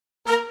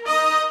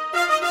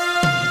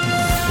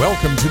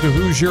Welcome to the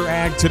Hoosier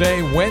Ag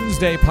Today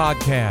Wednesday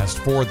podcast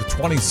for the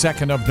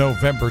 22nd of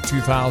November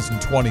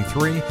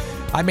 2023.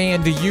 I'm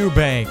Andy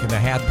Eubank, and the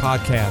HAT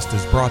podcast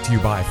is brought to you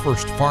by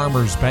First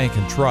Farmers Bank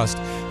and Trust.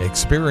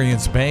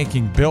 Experience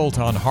banking built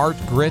on heart,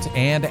 grit,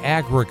 and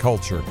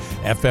agriculture.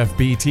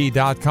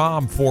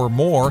 FFBT.com for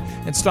more,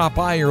 and stop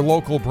by your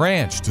local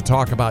branch to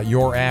talk about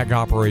your ag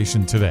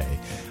operation today.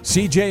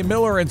 CJ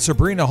Miller and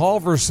Sabrina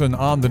Halvorson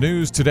on the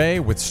news today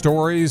with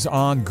stories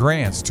on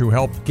grants to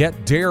help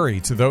get dairy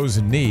to those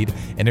in need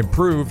and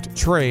improved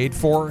trade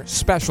for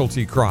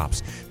specialty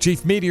crops.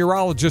 Chief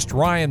Meteorologist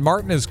Ryan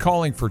Martin is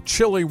calling for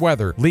chilly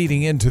weather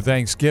leading into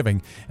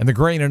Thanksgiving, and the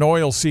grain and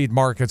oilseed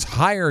markets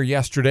higher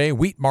yesterday.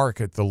 Wheat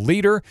market the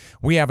leader.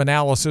 We have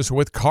analysis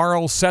with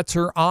Karl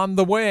Setzer on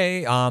the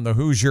way on the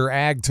Hoosier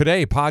Ag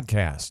Today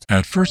podcast.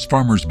 At First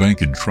Farmers Bank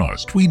and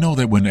Trust, we know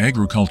that when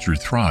agriculture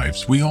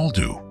thrives, we all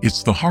do.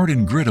 It's the heart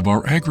and grit of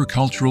our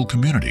agricultural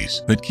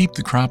communities that keep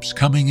the crops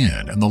coming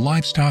in and the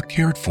livestock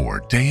cared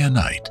for day and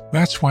night.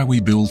 That's why we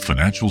build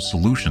financial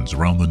solutions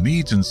around the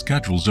needs and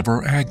schedules of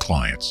our ag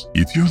clients.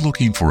 If you're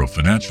looking for a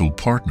financial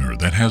partner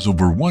that has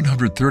over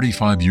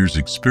 135 years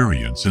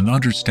experience in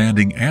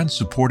understanding and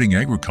supporting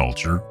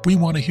agriculture, we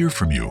want to hear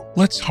from you.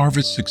 Let's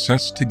harvest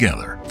success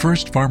together.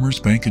 First Farmers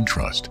Bank and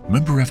Trust,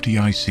 member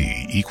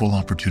FDIC, equal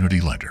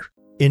opportunity lender.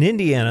 In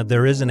Indiana,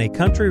 there isn't a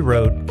country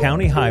road,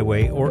 county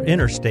highway, or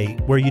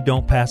interstate where you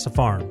don't pass a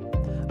farm.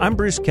 I'm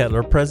Bruce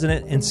Kettler,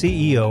 President and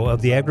CEO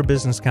of the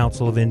Agribusiness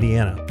Council of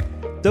Indiana.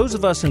 Those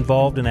of us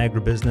involved in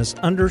agribusiness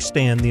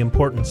understand the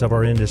importance of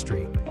our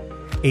industry.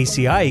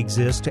 ACI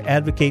exists to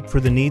advocate for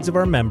the needs of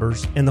our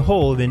members and the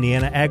whole of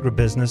Indiana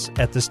agribusiness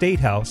at the State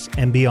House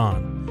and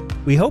beyond.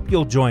 We hope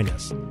you'll join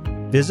us.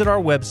 Visit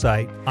our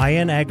website,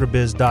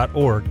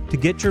 inagribiz.org, to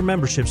get your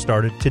membership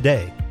started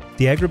today.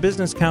 The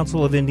Agribusiness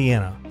Council of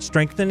Indiana,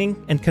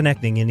 strengthening and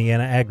connecting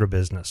Indiana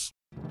agribusiness.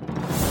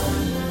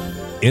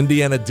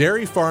 Indiana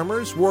dairy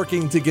farmers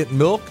working to get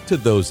milk to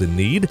those in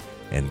need,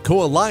 and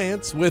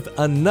co-alliance with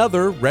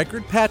another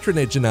record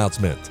patronage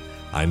announcement.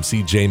 I'm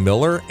CJ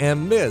Miller,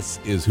 and this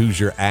is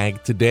Hoosier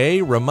Ag Today,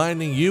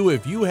 reminding you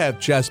if you have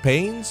chest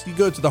pains, you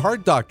go to the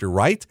heart doctor,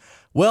 right?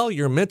 Well,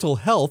 your mental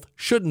health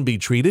shouldn't be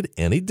treated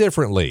any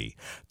differently.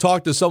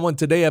 Talk to someone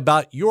today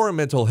about your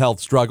mental health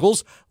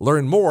struggles.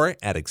 Learn more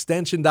at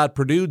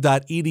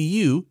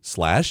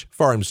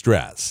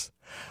extension.purdue.edu/farmstress.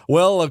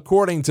 Well,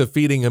 according to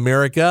Feeding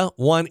America,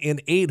 1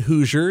 in 8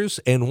 Hoosiers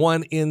and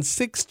 1 in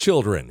 6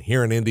 children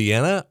here in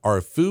Indiana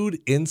are food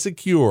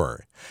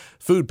insecure.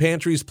 Food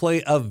pantries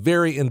play a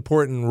very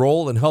important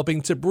role in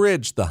helping to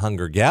bridge the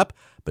hunger gap,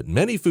 but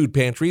many food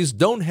pantries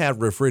don't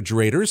have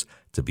refrigerators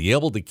to be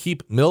able to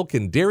keep milk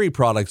and dairy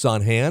products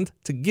on hand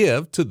to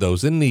give to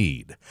those in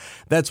need.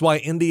 That's why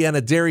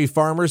Indiana Dairy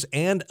Farmers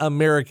and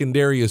American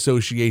Dairy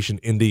Association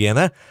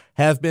Indiana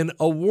have been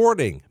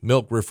awarding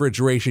milk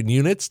refrigeration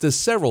units to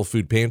several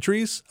food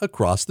pantries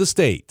across the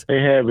state.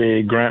 They have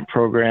a grant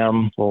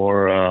program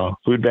for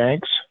food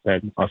banks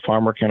that a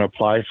farmer can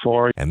apply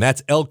for. And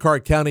that's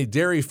Elkhart County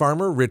dairy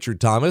farmer Richard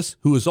Thomas,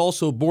 who is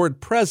also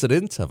board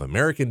president of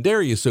American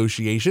Dairy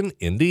Association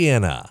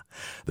Indiana.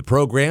 The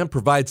program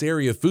provides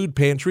area food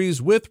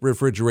pantries with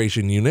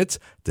refrigeration units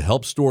to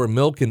help store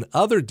milk and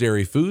other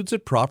dairy foods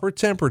at proper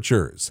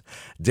temperatures.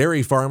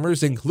 Dairy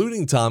farmers,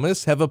 including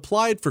Thomas, have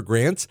applied for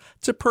grants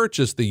to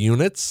purchase the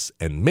units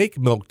and make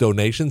milk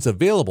donations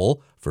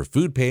available for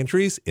food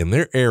pantries in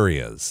their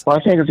areas. Well,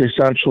 I think it's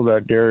essential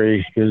that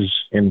dairy is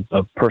in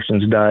a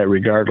person's diet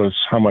regardless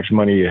how much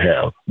money you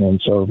have. And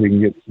so if we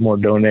can get more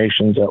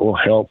donations, that will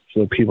help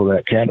the people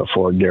that can't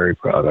afford dairy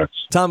products.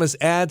 Thomas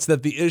adds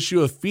that the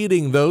issue of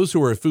feeding those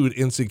who are food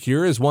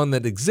insecure is one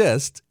that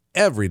exists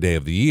every day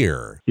of the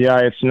year. Yeah,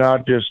 it's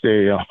not just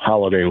a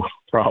holiday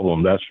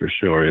problem, that's for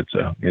sure. It's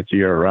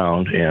year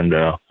round, and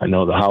I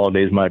know the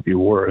holidays might be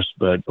worse,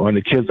 but when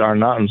the kids are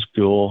not in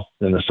school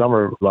in the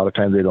summer, a lot of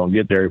times they don't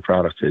get dairy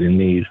products that they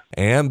need.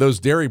 And those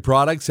dairy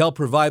products help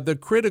provide the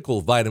critical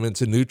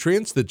vitamins and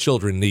nutrients that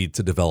children need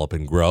to develop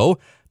and grow.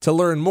 To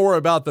learn more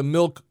about the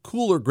Milk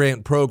Cooler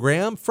Grant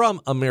Program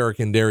from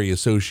American Dairy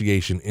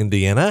Association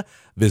Indiana,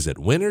 visit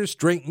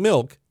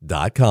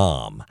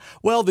winnersdrinkmilk.com.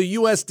 Well, the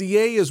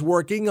USDA is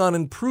working on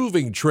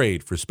improving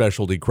trade for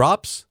specialty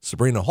crops.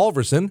 Sabrina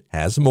Halvorson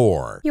has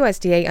more.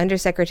 USDA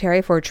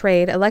Undersecretary for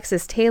Trade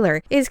Alexis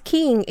Taylor is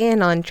keying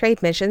in on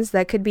trade missions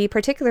that could be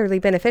particularly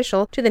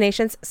beneficial to the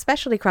nation's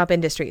specialty crop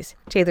industries.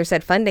 Taylor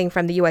said funding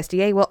from the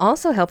USDA will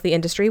also help the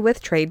industry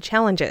with trade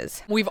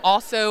challenges. We've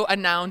also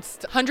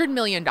announced $100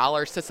 million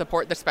to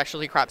support the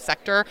specialty crop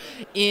sector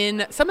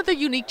in some of the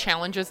unique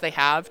challenges they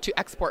have to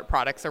export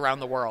products around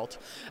the world.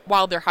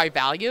 While they're high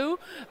value,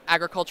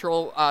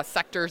 agricultural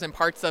sectors and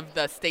parts of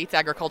the state's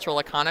agricultural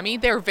economy,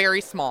 they're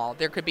very small.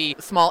 There could be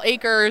small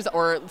acres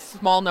or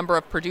small number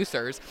of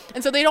producers.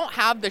 And so they don't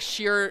have the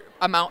sheer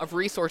amount of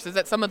resources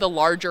that some of the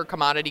larger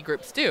commodity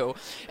groups do.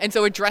 And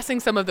so addressing addressing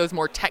some of those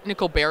more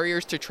technical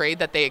barriers to trade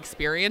that they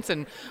experience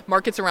in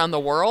markets around the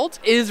world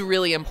is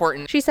really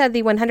important. She said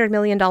the $100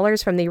 million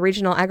from the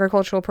Regional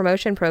Agricultural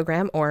Promotion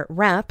Program, or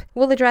RAP,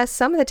 will address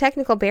some of the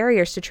technical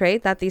barriers to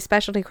trade that the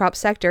specialty crop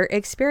sector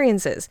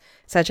experiences,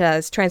 such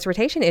as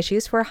transportation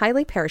issues for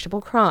highly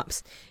perishable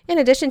crops. In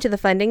addition to the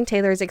funding,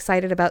 Taylor is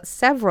excited about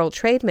several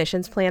trade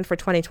missions planned for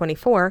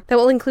 2024 that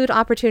will include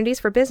opportunities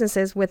for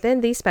businesses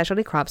within the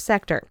specialty crop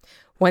sector.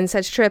 One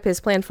such trip is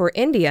planned for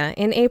India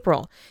in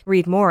April.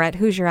 Read more at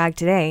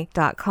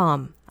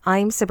HoosierAgToday.com.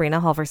 I'm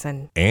Sabrina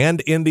Halvorson. And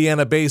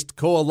Indiana-based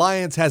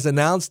Co-Alliance has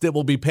announced it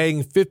will be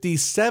paying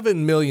 $57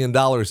 million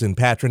in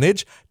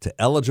patronage to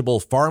eligible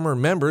farmer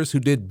members who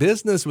did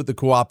business with the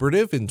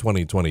cooperative in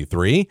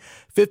 2023.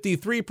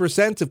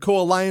 53% of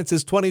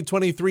Co-Alliance's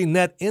 2023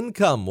 net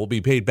income will be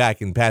paid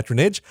back in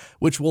patronage,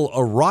 which will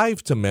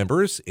arrive to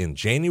members in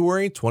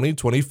January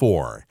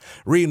 2024.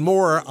 Read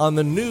more on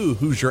the new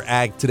Hoosier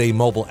Ag Today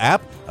mobile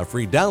app, a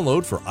free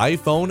download for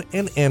iPhone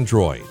and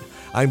Android.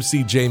 I'm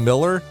CJ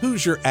Miller,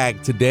 Hoosier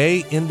Ag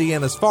Today,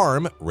 Indiana's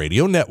Farm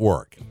Radio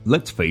Network.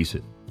 Let's face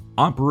it,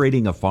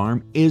 operating a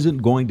farm isn't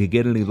going to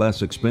get any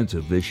less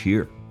expensive this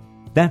year.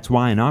 That's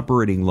why an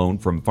operating loan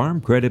from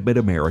Farm Credit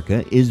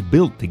Mid-America is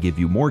built to give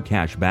you more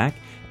cash back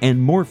and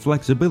more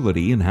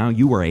flexibility in how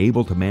you are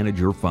able to manage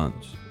your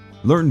funds.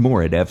 Learn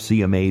more at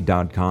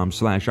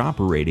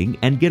fcma.com/operating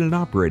and get an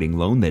operating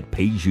loan that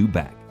pays you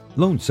back.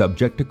 Loan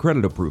subject to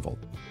credit approval.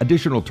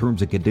 Additional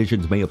terms and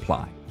conditions may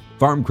apply.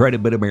 Farm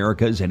Credit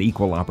Mid-America is an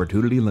equal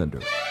opportunity lender.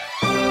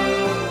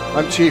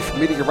 I'm Chief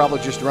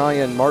Meteorologist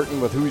Ryan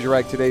Martin with Hoosier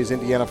Ag Today's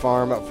Indiana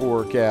Farm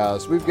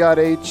Forecast. We've got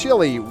a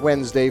chilly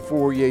Wednesday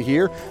for you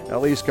here,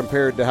 at least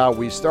compared to how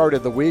we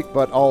started the week,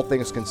 but all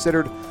things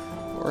considered,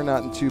 we're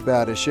not in too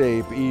bad a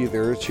shape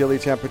either. Chilly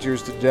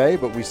temperatures today,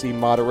 but we see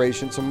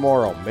moderation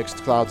tomorrow. Mixed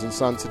clouds and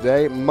sun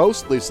today,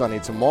 mostly sunny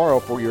tomorrow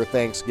for your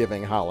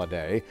Thanksgiving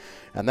holiday.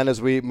 And then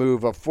as we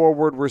move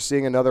forward, we're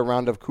seeing another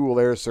round of cool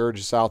air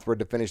surge southward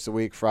to finish the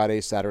week Friday,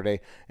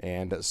 Saturday,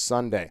 and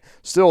Sunday.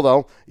 Still,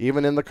 though,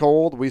 even in the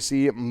cold, we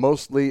see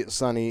mostly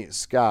sunny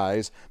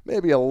skies.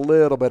 Maybe a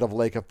little bit of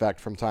lake effect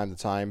from time to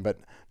time,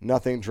 but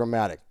nothing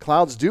dramatic.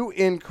 Clouds do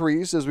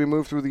increase as we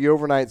move through the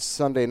overnight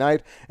Sunday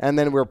night, and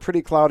then we're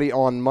pretty cloudy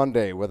on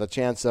Monday with a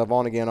chance of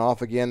on again,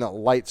 off again,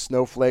 light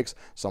snowflakes,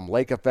 some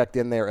lake effect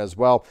in there as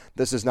well.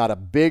 This is not a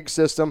big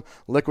system.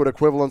 Liquid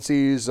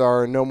equivalencies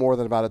are no more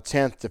than about a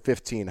tenth to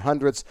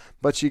 1500ths,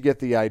 but you get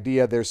the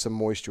idea. There's some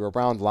moisture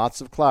around,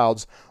 lots of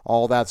clouds.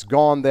 All that's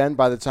gone then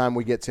by the time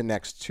we get to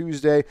next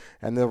Tuesday,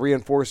 and the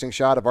reinforcing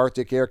shot of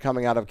Arctic air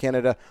coming out of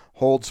Canada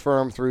holds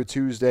firm through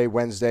Tuesday,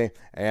 Wednesday,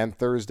 and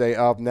Thursday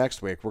of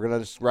next week. We're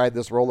going to ride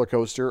this roller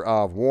coaster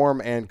of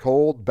warm and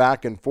cold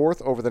back and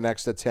forth over the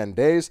next 10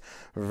 days.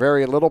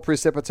 Very little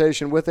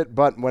precipitation with it,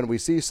 but when we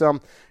see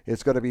some,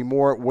 it's going to be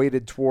more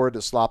weighted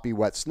toward sloppy,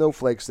 wet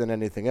snowflakes than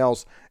anything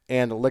else,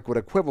 and liquid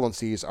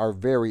equivalencies are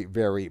very,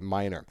 very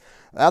minor.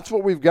 That's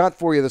what we've got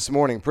for you this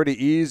morning. Pretty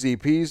easy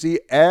peasy.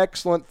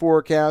 Excellent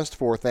forecast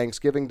for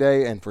Thanksgiving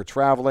Day and for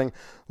traveling.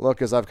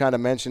 Look, as I've kind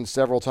of mentioned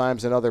several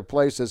times in other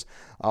places,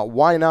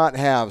 why not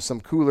have some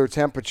cooler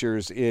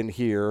temperatures in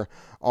here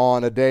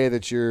on a day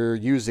that you're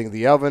using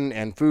the oven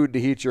and food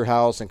to heat your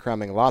house and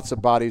cramming lots of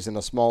bodies in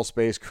a small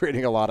space,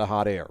 creating a lot of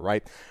hot air,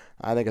 right?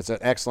 I think it's an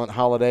excellent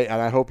holiday,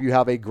 and I hope you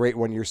have a great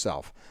one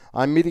yourself.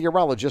 I'm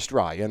meteorologist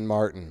Ryan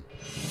Martin.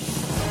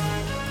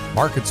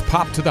 Markets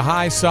pop to the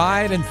high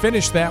side and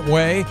finish that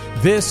way.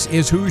 This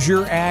is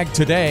Hoosier Ag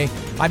Today.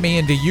 I'm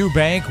Andy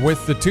Eubank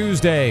with the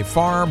Tuesday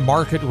Farm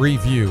Market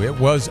Review. It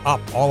was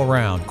up all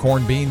around.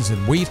 Corn, beans,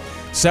 and wheat.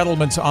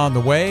 Settlements on the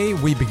way.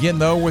 We begin,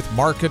 though, with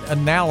market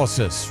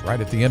analysis.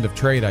 Right at the end of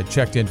trade, I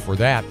checked in for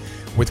that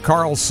with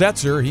Karl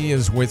Setzer. He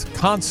is with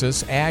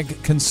Consus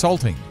Ag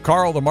Consulting.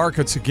 Karl, the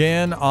markets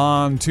again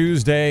on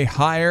Tuesday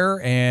higher,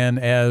 and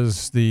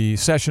as the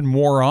session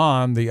wore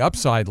on, the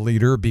upside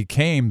leader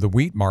became the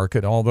wheat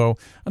market, although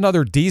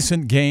another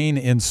decent gain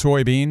in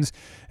soybeans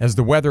as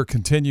the weather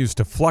continues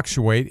to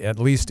fluctuate, at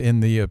least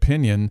in the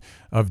opinion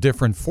of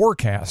different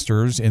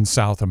forecasters in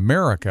South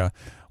America.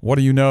 What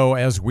do you know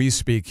as we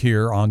speak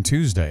here on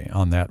Tuesday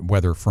on that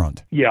weather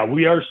front? Yeah,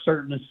 we are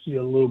starting to see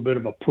a little bit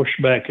of a push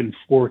back and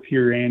forth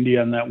here, Andy,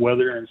 on that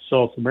weather in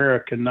South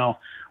America. Now,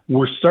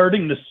 we're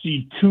starting to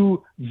see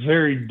two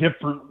very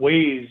different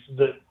ways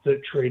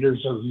that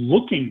traders are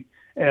looking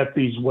at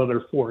these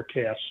weather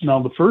forecasts.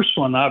 Now, the first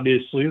one,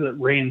 obviously, that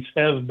rains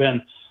have been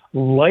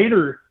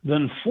lighter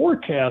than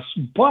forecast,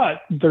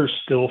 but they're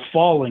still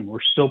falling.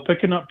 We're still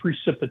picking up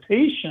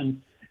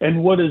precipitation.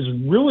 And what is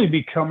really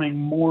becoming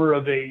more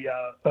of an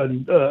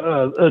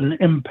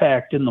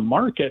impact in the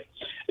market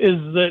is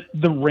that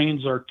the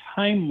rains are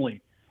timely.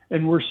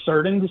 And we're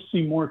starting to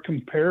see more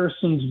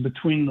comparisons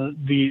between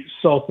the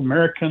South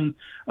American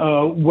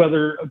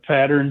weather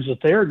patterns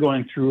that they are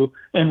going through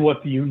and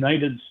what the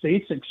United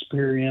States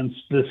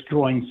experienced this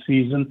growing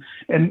season.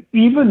 And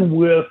even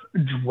with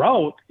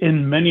drought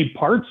in many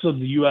parts of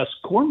the U.S.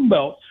 Corn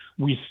Belt,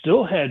 we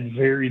still had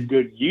very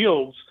good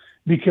yields,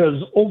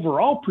 because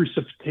overall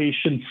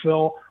precipitation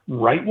fell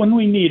right when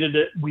we needed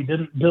it. We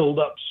didn't build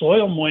up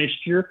soil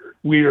moisture.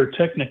 We are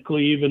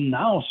technically even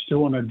now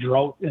still in a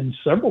drought in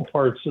several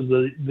parts of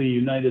the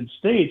United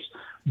States,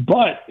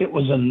 but it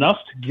was enough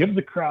to give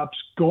the crops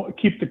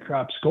keep the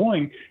crops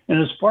going.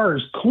 And as far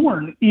as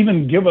corn,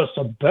 even give us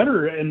a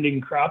better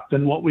ending crop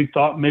than what we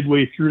thought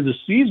midway through the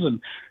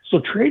season. So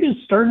trade is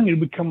starting to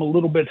become a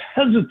little bit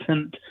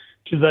hesitant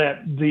to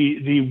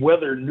the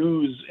weather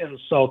news in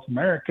South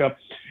America.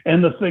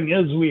 And the thing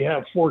is, we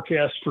have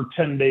forecasts for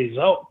 10 days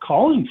out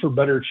calling for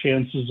better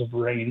chances of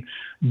rain.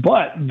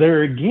 But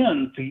there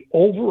again, the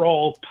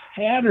overall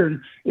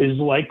pattern is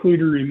likely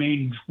to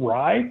remain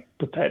dry,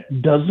 but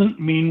that doesn't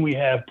mean we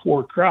have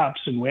poor crops.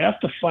 And we have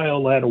to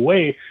file that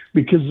away,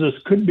 because this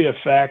could be a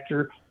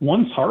factor.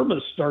 Once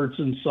harvest starts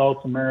in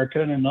South America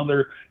in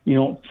another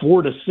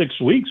 4 to 6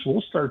 weeks,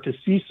 we'll start to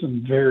see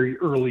some very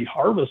early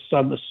harvests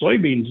on the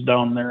soybeans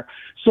down there.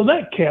 So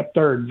that capped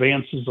our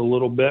advances a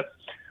little bit.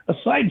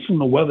 Aside from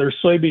the weather,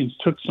 soybeans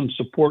took some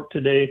support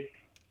today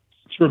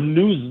from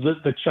news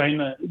that the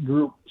China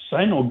group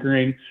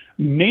Sinograin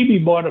maybe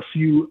bought a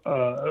few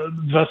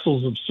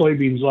vessels of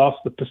soybeans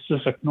off the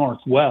Pacific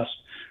Northwest.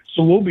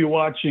 So we'll be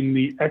watching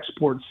the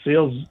export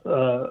sales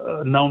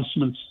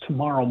announcements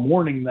tomorrow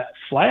morning, that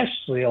flash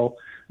sale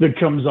that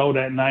comes out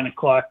at 9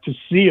 o'clock, to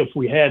see if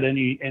we had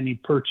any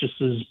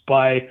purchases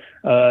by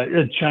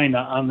China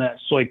on that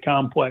soy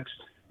complex.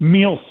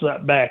 Meal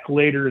setback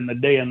later in the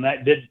day, and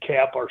that did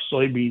cap our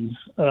soybeans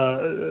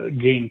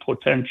gain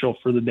potential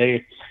for the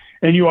day.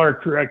 And you are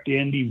correct,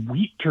 Andy.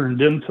 Wheat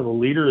turned into the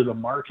leader of the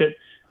market.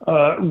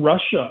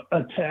 Russia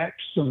attacked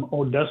some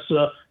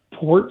Odessa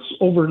ports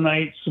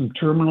overnight, some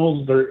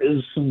terminals. There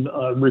is some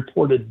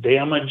reported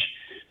damage.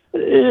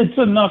 It's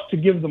enough to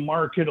give the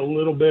market a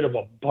little bit of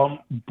a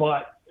bump,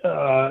 but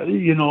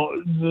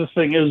the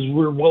thing is,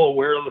 we're well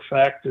aware of the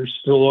fact there's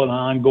still an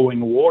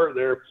ongoing war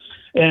there,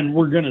 and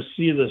we're going to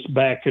see this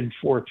back and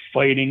forth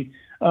fighting.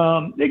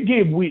 It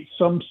gave wheat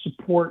some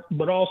support,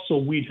 but also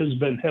wheat has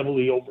been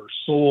heavily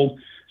oversold.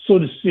 So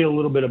to see a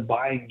little bit of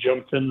buying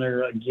jump in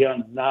there,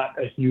 again,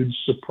 not a huge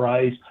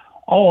surprise.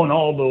 All in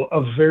all, though,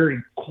 a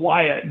very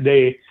quiet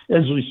day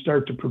as we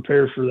start to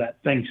prepare for that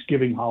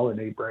Thanksgiving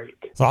holiday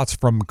break. Thoughts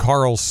from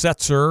Karl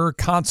Setzer,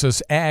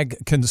 Consus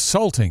Ag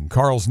Consulting.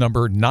 Karl's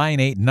number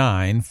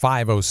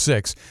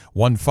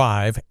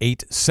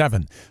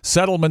 989-506-1587.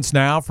 Settlements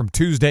now from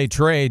Tuesday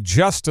trade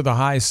just to the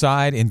high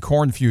side in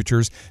corn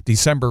futures.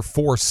 December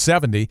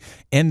 470,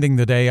 ending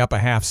the day up a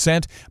half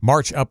cent.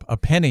 March up a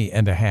penny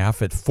and a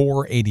half at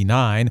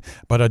 489,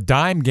 but a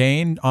dime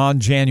gain on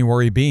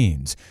January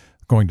beans,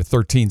 going to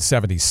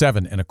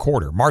 13.77 and a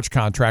quarter. March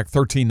contract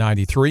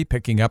 13.93,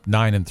 picking up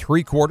 9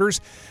 3/4,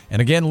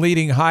 and again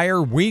leading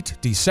higher. Wheat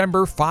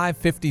December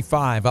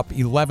 5.55, up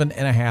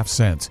 11.5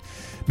 cents.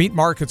 Meat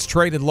markets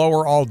traded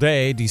lower all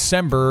day.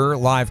 December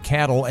live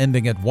cattle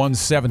ending at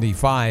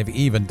 175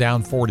 even,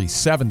 down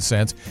 47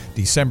 cents.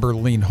 December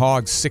lean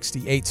hogs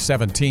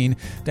 68.17,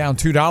 down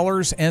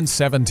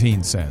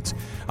 $2.17.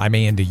 I'm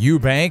Andy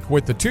Eubank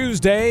with the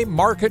Tuesday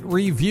Market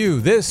Review.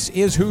 This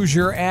is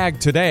Hoosier Ag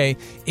Today,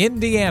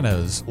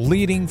 Indiana's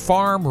leading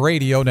farm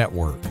radio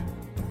network.